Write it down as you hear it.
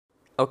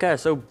Okay,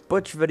 so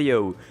Butch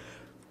video.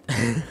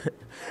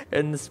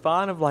 In the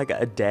span of like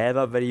a day,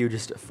 that video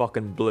just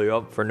fucking blew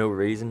up for no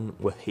reason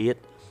with hate.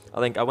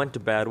 I think I went to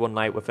bed one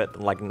night with it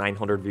like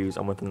 900 views,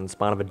 and within the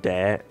span of a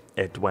day,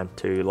 it went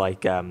to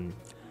like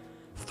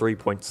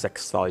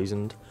 3.6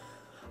 thousand.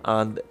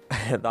 And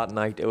that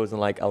night it was on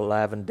like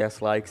 11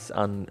 dislikes,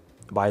 and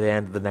by the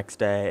end of the next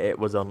day it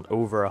was on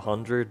over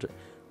 100,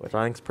 which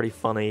I think is pretty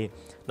funny.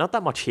 Not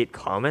that much hate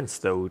comments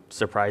though,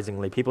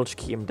 surprisingly. People just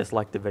came,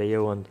 disliked the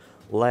video and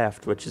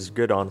left, which is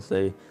good,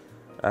 honestly.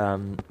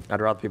 I'd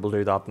rather people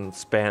do that than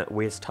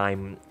waste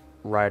time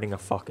writing a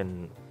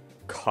fucking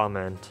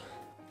comment.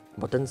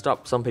 But didn't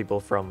stop some people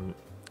from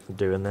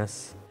doing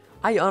this.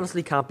 I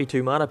honestly can't be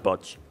too mad at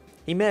Butch.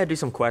 He may do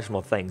some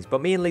questionable things, but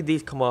mainly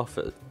these come up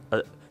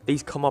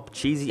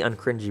cheesy and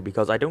cringy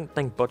because I don't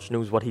think Butch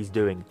knows what he's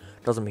doing.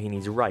 Doesn't mean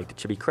he's right. It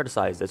should be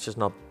criticized. It's just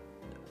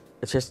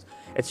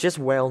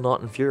well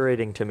not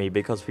infuriating to me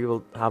because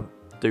people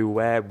do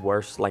way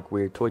worse like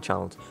weird toy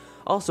channels.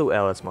 Also,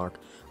 Ellis Mark,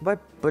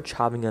 about Butch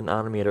having an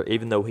animator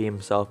even though he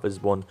himself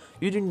is one.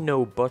 You do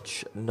know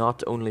Butch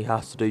not only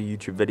has to do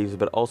YouTube videos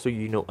but also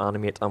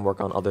animate and work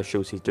on other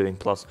shows he's doing.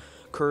 Plus,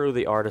 Kuro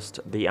the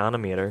artist, the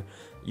animator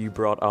you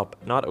brought up,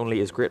 not only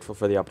is grateful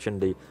for the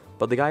opportunity,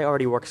 but the guy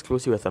already works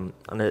closely with him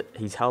and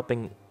he's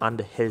helping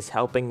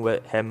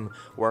with him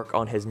work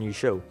on his new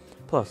show.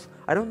 Plus,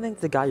 I don't think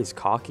the guy is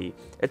cocky.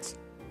 It's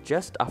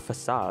just a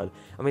facade.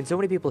 I mean, so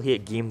many people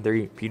hate Game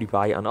Theory,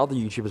 PewDiePie, and other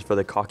YouTubers for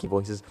their cocky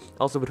voices.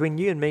 Also, between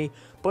you and me,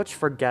 Butch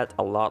forget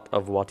a lot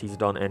of what he's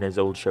done in his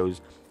old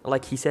shows.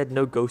 Like he said,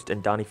 no Ghost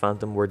and Danny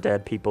Phantom were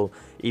dead people,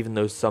 even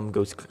though some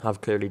ghosts have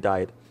clearly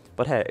died.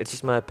 But hey, it's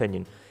just my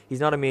opinion. He's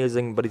not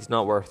amazing, but he's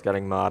not worth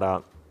getting mad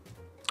at.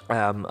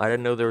 I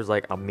didn't know there was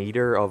like a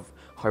meter of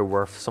how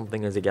worth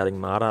something is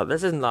getting mad at.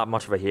 This isn't that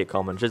much of a hate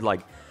comment, just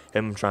like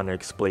him trying to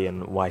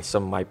explain why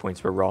some of my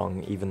points were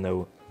wrong, even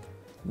though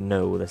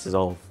no, this is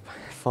all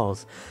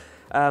false.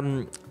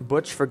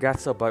 Butch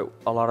forgets about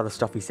a lot of the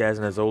stuff he says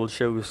in his old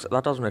shows.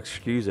 That doesn't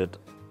excuse it.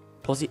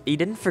 Plus, he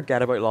didn't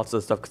forget about lots of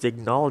the stuff because he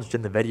acknowledged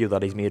in the video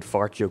that he's made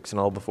fart jokes and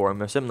all before.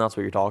 I'm assuming that's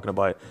what you're talking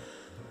about.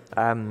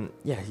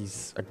 Yeah,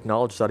 he's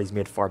acknowledged that he's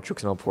made fart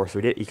jokes and all before, so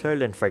he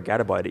clearly didn't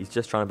forget about it. He's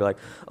just trying to be like,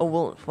 oh,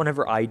 well,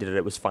 whenever I did it,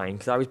 it was fine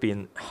because I was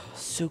being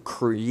so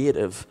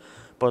creative.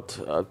 But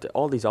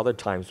all these other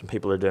times when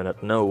people are doing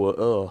it,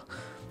 no,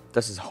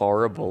 this is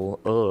horrible,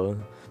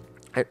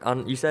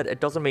 And you said it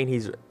doesn't mean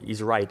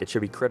he's right, it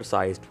should be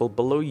criticized. Well,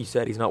 below you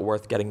said he's not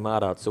worth getting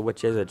mad at, so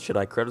which is it? Should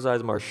I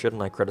criticize him or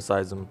shouldn't I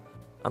criticize him?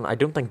 And I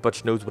don't think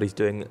Butch knows what he's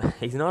doing.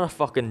 He's not a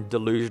fucking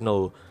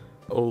delusional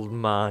old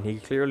man. He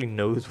clearly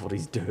knows what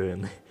he's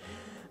doing.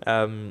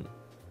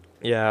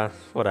 Yeah,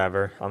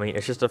 whatever. I mean,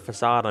 it's just a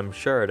facade, I'm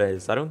sure it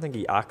is. I don't think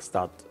he acts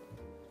that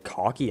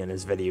cocky in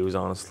his videos,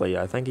 honestly.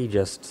 I think he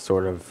just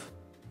sort of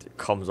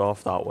comes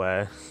off that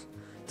way.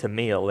 To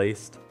me, at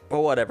least.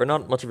 But whatever,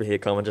 not much of a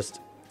hate comment, just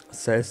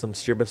says some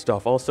stupid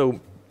stuff. Also,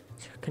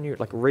 can you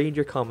like read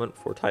your comment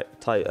for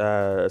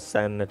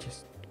saying that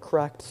just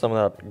cracked some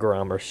of that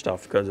grammar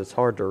stuff because it's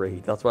hard to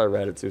read. That's why I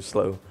read it so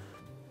slow.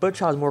 Butch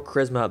has more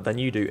charisma than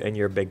you do in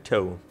your big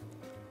toe.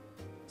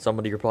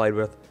 Somebody replied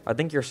with, I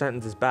think your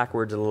sentence is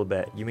backwards a little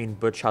bit. You mean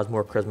Butch has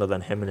more charisma than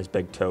him and his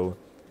big toe.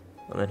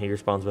 And then he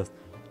responds with,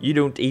 you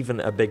don't even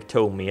a big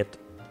toe, mate.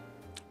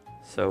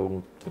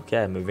 So,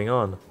 okay, moving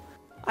on.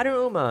 I don't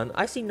know, man.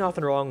 I see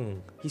nothing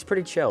wrong. He's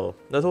pretty chill.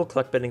 The whole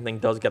clickbaiting thing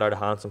does get out of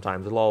hand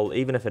sometimes, lol,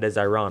 even if it is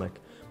ironic.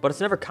 But it's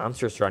never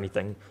cancerous or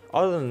anything.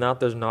 Other than that,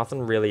 there's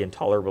nothing really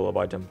intolerable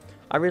about him.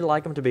 I really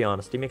like him, to be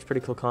honest. He makes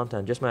pretty cool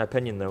content. Just my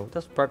opinion, though.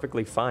 That's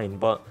perfectly fine,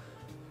 but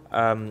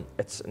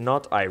it's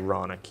not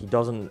ironic. He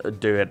doesn't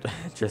do it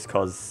just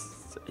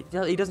because...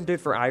 He doesn't do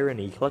it for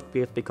irony. He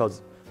clickbaits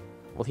because...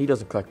 Well, he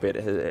doesn't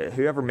clickbait.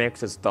 Whoever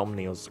makes his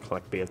thumbnails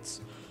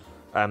clickbaits.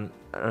 And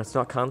it's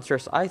not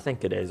cancerous. I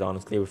think it is,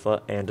 honestly. With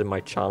the end of my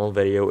channel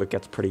video, it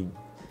gets pretty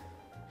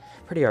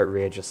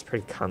outrageous,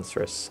 pretty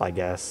cancerous, I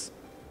guess.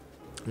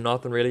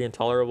 Nothing really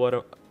intolerable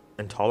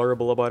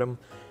about him.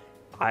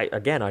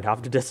 I'd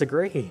have to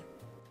disagree.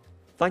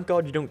 Thank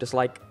God you don't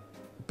dislike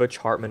Butch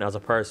Hartman as a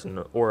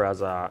person or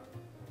as an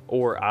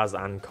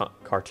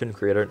cartoon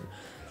creator.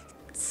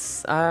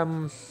 As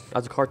a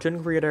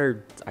cartoon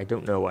creator, I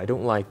don't know. I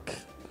don't like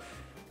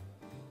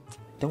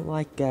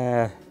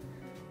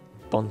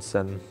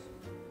Bunsen.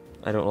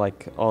 I don't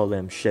like all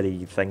them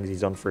shitty things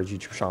he's done for his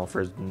YouTube channel, for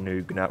his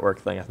Noog Network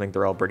thing. I think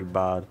they're all pretty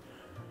bad.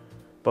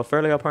 But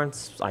Fairly Odd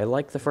Parents, I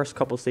like the first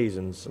couple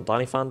seasons.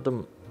 Danny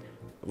Phantom,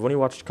 I've only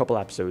watched a couple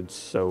episodes,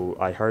 so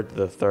I heard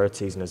the third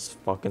season is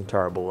fucking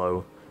terrible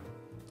though.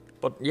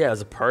 But yeah,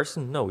 as a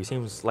person, no, he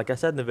seems, like I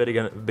said in the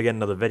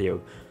beginning of the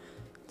video,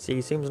 see,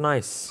 he seems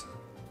nice.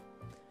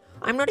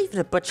 I'm not even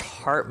a Butch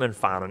Hartman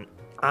fan, and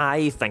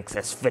I think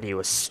this video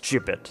is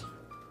stupid.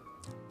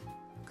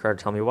 Care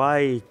to tell me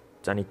why?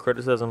 Any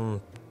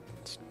criticism?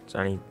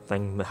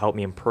 Anything to help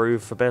me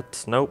improve a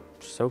bit? Nope,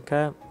 it's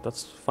okay,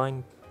 that's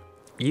fine.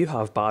 You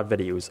have bad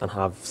videos and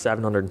have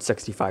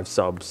 765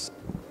 subs.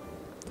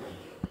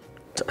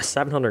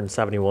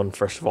 771,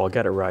 first of all,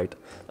 get it right.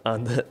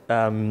 And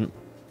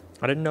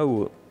I didn't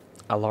know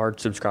a large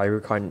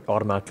subscriber count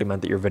automatically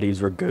meant that your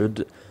videos were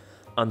good,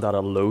 and that a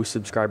low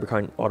subscriber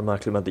count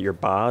automatically meant that you're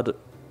bad.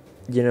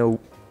 You know,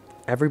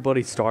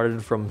 everybody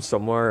started from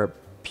somewhere.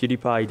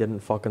 PewDiePie didn't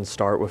fucking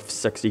start with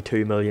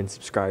 62 million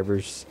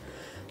subscribers.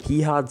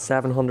 He had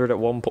 700 at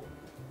one point.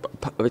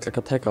 Like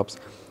a hiccups.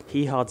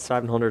 He had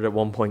 700 at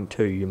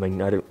 1.2. I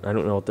mean, I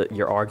don't know what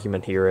your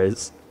argument here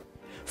is.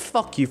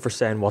 Fuck you for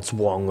saying what's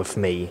wrong with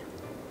me.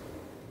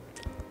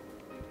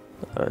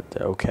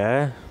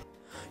 Okay.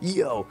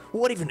 Yo,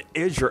 what even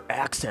is your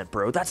accent,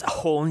 bro? That's a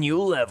whole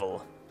new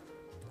level.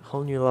 A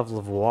whole new level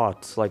of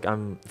what? Like,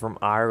 I'm from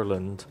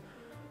Ireland.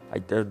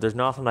 There's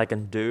nothing I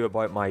can do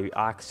about my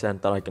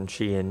accent that I can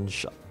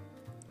change.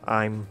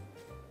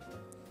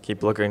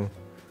 Keep looking.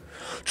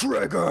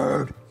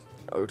 Triggered!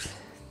 Oh,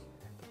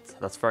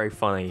 that's very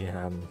funny.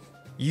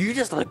 You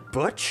just like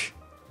Butch?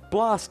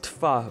 Blast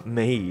for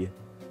me.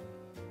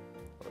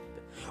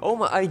 Oh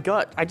my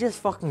god, I just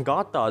fucking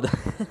got that.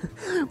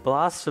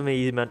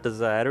 Blasphemy meant to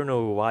say, I don't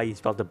know why he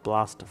spelled it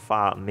blast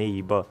for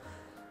me, but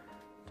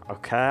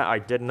okay, I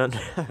didn't.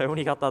 I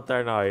only got that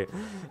there now.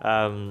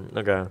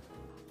 Okay.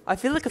 I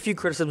feel like a few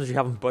criticisms you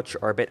have on Butch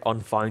are a bit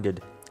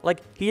unfounded.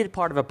 Like, he did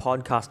part of a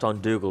podcast on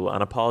Dougal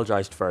and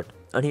apologised for it,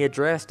 and he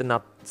addressed in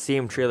that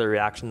same trailer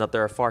reaction that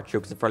there are fart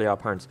jokes in Fairly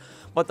Odd Parents,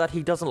 but that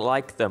he doesn't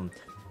like them.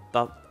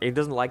 That he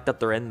doesn't like that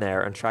they're in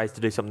there and tries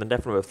to do something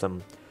different with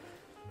them.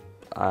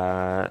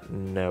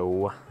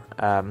 No.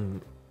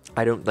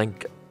 I don't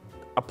think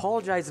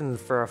apologizing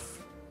for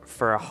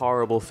a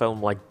horrible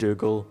film like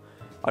Dougal,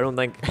 I don't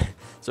think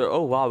so.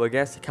 Oh wow, I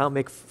guess you can't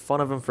make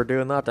fun of him for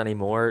doing that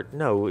anymore.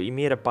 No, he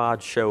made a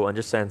bad show, and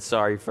just saying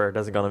sorry for it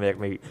isn't gonna make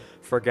me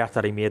forget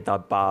that he made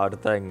that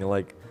bad thing.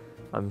 Like,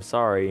 I'm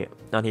sorry.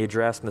 And he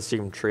addressed in the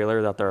same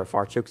trailer that there are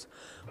fart jokes.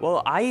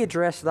 Well, I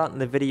addressed that in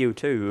the video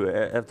too.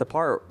 At the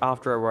part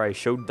after where I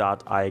showed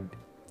that, I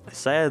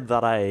said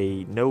that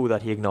I know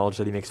that he acknowledged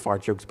that he makes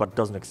fart jokes, but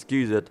doesn't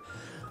excuse it.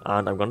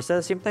 And I'm gonna say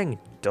the same thing.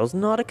 Does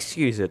not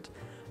excuse it.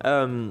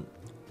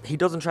 He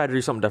doesn't try to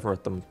do something different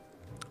with them.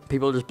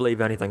 People just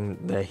believe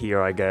anything they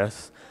hear, I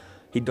guess.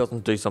 He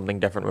doesn't do something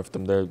different with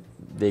them. They're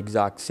the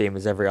exact same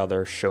as every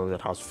other show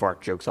that has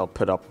fart jokes. I'll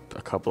put up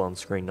a couple on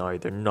screen now.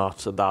 They're not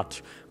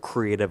that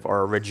creative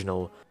or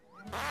original.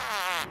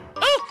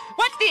 Oh,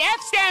 what's the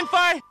F stand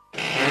for?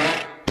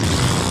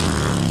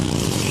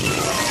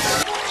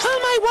 Oh,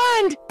 my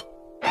wand!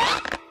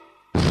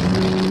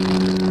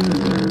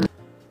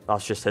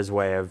 That's just his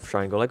way of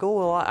trying to go like, oh,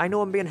 well, I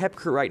know I'm being a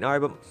hypocrite right now,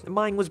 but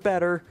mine was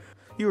better.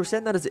 You were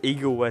saying that his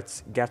ego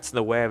gets in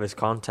the way of his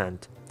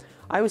content.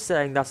 I was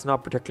saying that's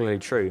not particularly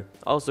true.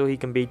 Also, he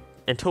can be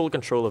in total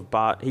control of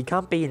he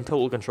can't be in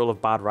total control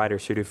of bad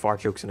writers who do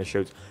fart jokes in his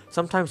shows.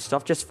 Sometimes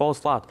stuff just falls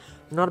flat.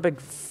 I'm not a big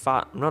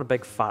fat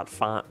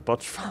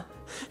Butch fan.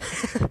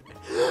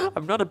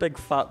 I'm not a big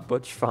fat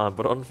Butch fan,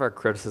 but unfair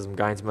criticism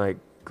grinds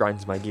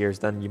my gears.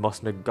 Then you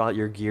mustn't have got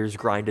your gears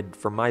grinded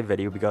from my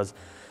video, because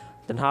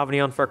I didn't have any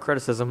unfair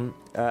criticism.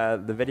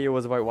 The video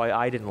was about why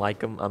I didn't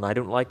like him, and I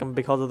don't like him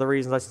because of the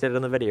reasons I stated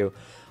in the video.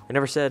 I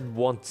never said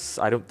once,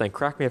 I don't think,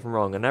 correct me if I'm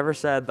wrong, I never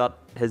said that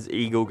his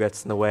ego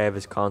gets in the way of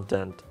his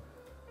content.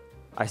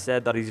 I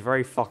said that he's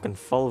very fucking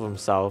full of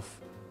himself,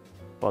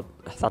 but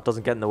that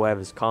doesn't get in the way of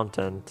his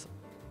content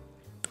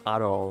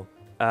at all.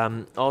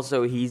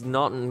 Also, he's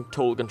not in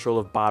total control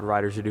of bad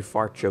writers who do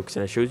fart jokes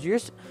in his shows. You're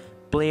just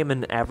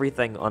blaming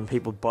everything on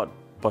people but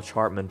Butch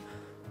Hartman.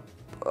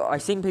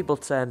 I've seen people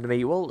saying to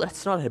me, well,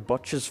 it's not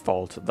Butch's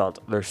fault that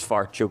there's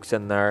fart jokes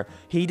in there.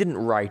 He didn't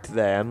write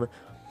them.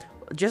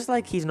 Just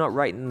like he's not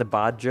writing the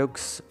bad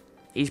jokes,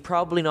 he's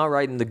probably not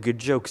writing the good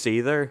jokes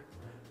either.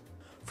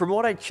 From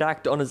what I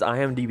checked on his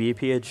IMDb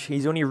page,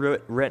 he's only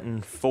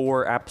written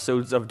 4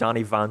 episodes of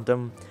Danny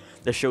Phantom,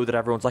 the show that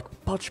everyone's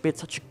like, Butch made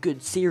such a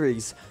good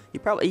series. He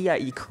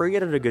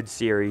created a good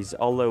series,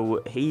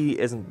 although he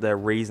isn't the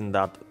reason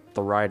that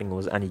the writing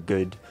was any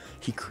good.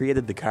 He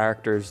created the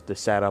characters, the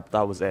setup,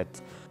 that was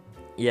it.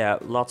 Yeah,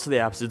 lots of the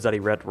episodes that he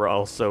wrote were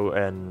also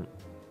in,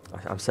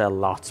 I'm saying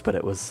lots, but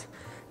it was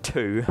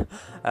 2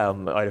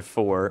 out of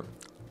 4.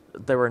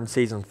 They were in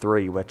season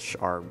 3,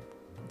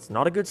 it's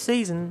not a good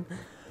season.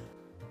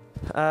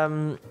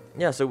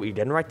 Yeah, so he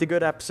didn't write the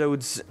good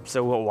episodes,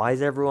 so why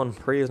is everyone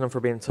praising him for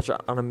being such an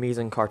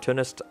amazing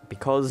cartoonist?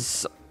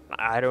 Because,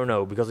 I don't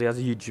know, because he has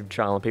a YouTube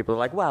channel and people are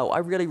like, wow, I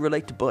really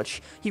relate to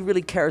Butch, he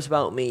really cares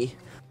about me.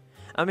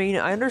 I mean,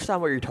 I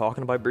understand what you're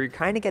talking about, but you're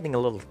kind of getting a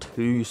little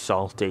too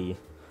salty.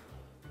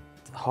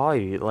 How?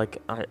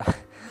 Like,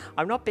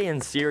 I'm not being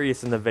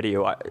serious in the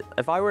video.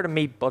 If I were to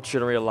meet Butch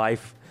in real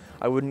life,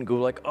 I wouldn't go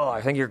like, oh,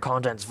 I think your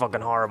content's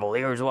fucking horrible,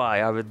 here's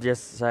why. I would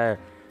just say,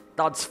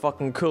 that's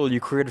fucking cool, you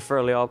created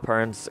Fairly Odd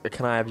Parents,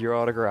 can I have your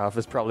autograph,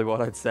 is probably what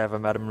I'd say if I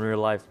met him in real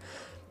life.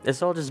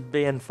 It's all just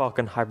being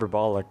fucking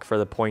hyperbolic for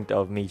the point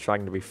of me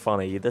trying to be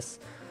funny. This,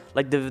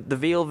 like, the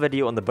Veal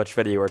video and the Butch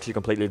video are 2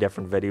 completely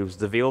different videos.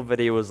 The Veal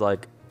video is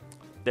like,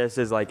 this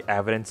is like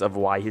evidence of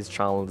why his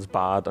channel is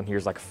bad, and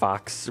here's like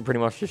facts pretty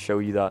much to show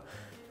you that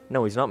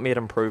No, he's not made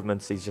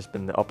improvements. He's just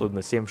been uploading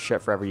the same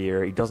shit for every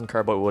year. He doesn't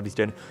care about what he's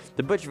doing.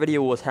 The Butch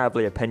video was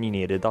heavily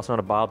opinionated. That's not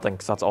a bad thing,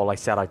 because that's all I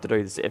set out to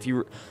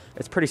do.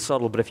 It's pretty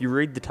subtle, but if you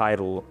read the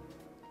title,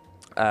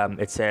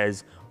 it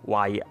says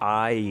why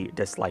I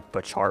dislike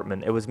Butch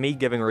Hartman. It was me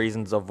giving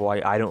reasons of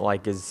why I don't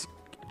like his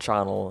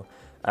channel.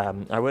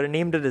 I would have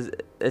named it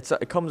as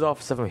it comes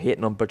off as if I'm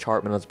hating on Butch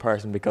Hartman as a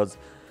person, because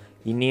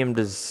he named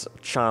his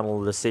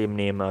channel the same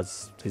name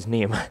as his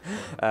name.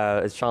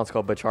 His channel's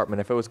called Butch Hartman.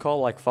 If it was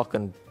called like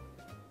fucking,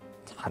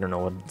 I don't know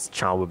what his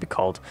channel would be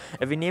called.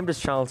 If he named his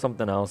channel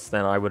something else,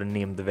 then I would have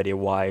named the video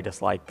why I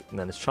dislike, and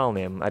then his channel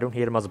name. I don't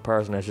hate him as a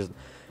person. It's just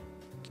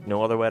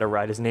no other way to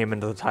write his name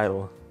into the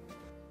title.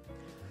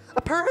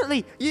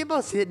 Apparently, you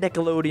must hate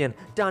Nickelodeon,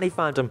 Danny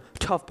Phantom,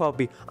 Tough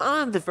Puppy,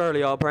 and the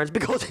Fairly Odd Parents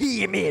because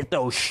he made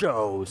those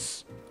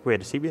shows.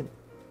 Wait, is he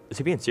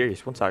being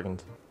serious? 1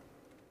 second.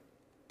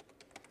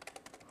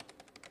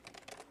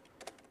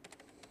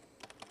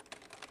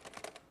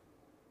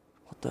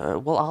 What the?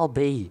 Well, I'll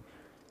be.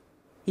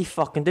 He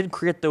fucking did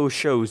create those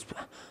shows.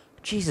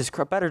 Jesus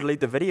Christ, better delete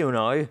the video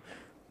now.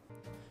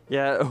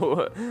 Yeah,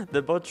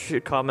 the Butch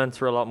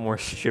comments were a lot more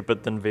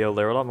stupid than Veil.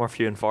 They were a lot more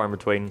few and far in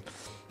between.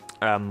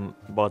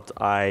 But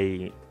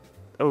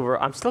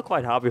I'm still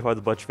quite happy with how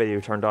the Butch video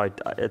turned out.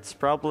 It's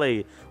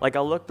probably, like,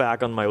 I'll look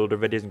back on my older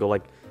videos and go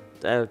like,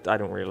 I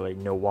don't really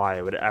know why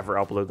I would ever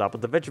upload that, but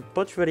the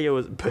Butch video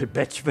is,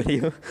 Butch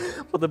video,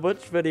 but the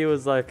Butch video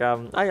is like,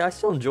 I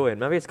still enjoy it.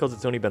 Maybe it's because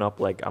it's only been up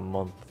like a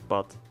month,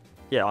 but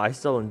yeah, I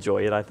still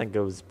enjoy it. I think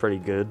it was pretty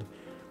good.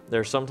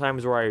 There's some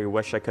times where I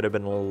wish I could have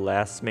been a little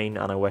less mean,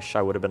 and I wish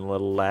I would have been a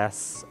little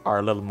less, or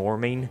a little more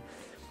mean.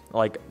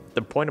 Like,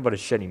 the point about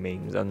his shitty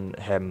memes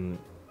and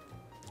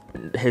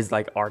his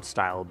like art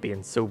style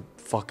being so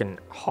fucking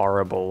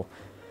horrible,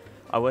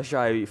 I wish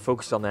I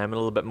focused on them a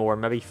little bit more.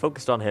 Maybe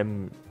focused on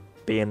him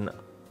being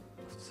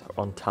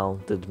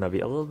untalented, maybe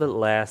a little bit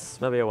less.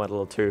 Maybe I went a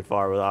little too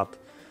far with that,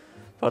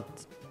 but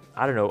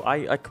I don't know.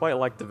 I quite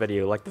like the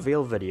video, like the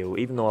Veil video.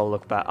 Even though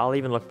I'll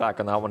even look back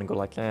on that one and go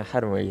like, I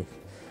don't really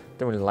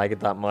like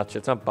it that much.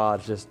 It's not bad.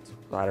 It's just,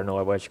 I don't know.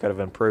 I wish I could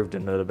have improved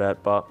in it a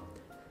bit, but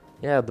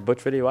yeah, the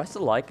Butch video, I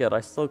still like it.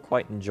 I still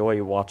quite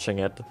enjoy watching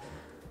it.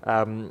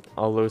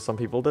 Although some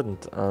people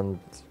didn't, and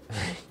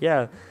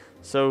yeah,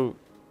 so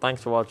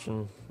thanks for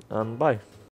watching, and bye.